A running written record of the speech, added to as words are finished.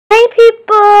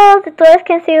people, it's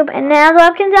webkinz soup, and now the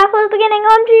webkinz raffle is beginning.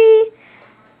 OMG!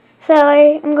 So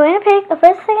I'm going to pick the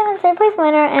first, second, and third place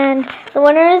winner, and the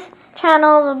winner's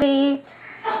channel will be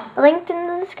linked in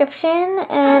the description.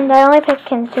 And I only picked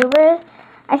KinzTubers,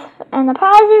 and the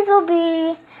prizes will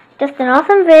be just an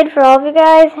awesome vid for all of you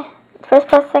guys. First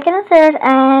place, second, and third,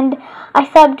 and I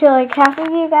subbed to like half of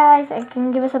you guys. I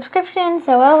can give a subscription,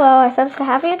 so I subbed to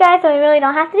half of you guys, so I really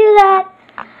don't have to do that.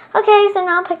 Okay, so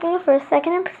now I'm picking the first,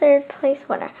 second, and third place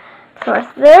winner. So our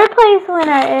third place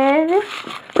winner is,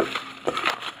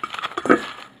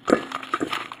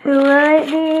 who will it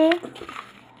be?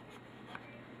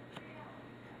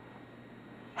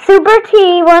 Super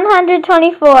T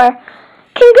 124.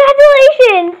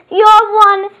 Congratulations! You have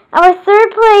won our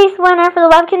third place winner for the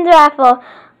webkinz raffle.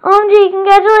 OMG,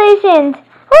 congratulations!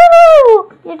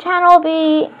 Woohoo! Your channel will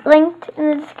be linked in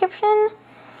the description.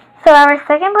 So our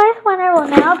second place winner will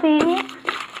now be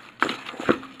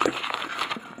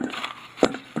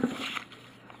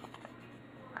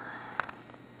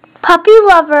Puppy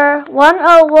Lover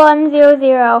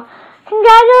 10100.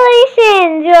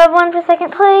 Congratulations! You have won for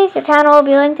second place. Your channel will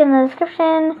be linked in the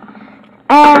description.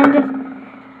 And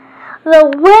the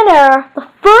winner, the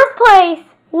first place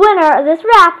winner of this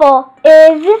raffle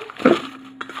is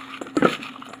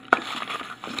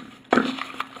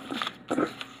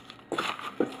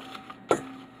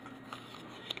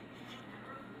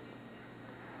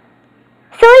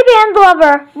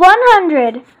Lover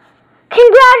 100.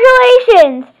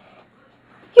 Congratulations!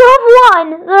 You have won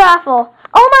the raffle.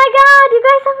 Oh my god, you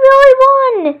guys have really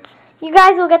won. You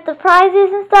guys will get the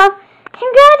prizes and stuff.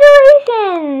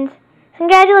 Congratulations!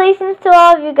 Congratulations to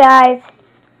all of you guys.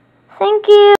 Thank you.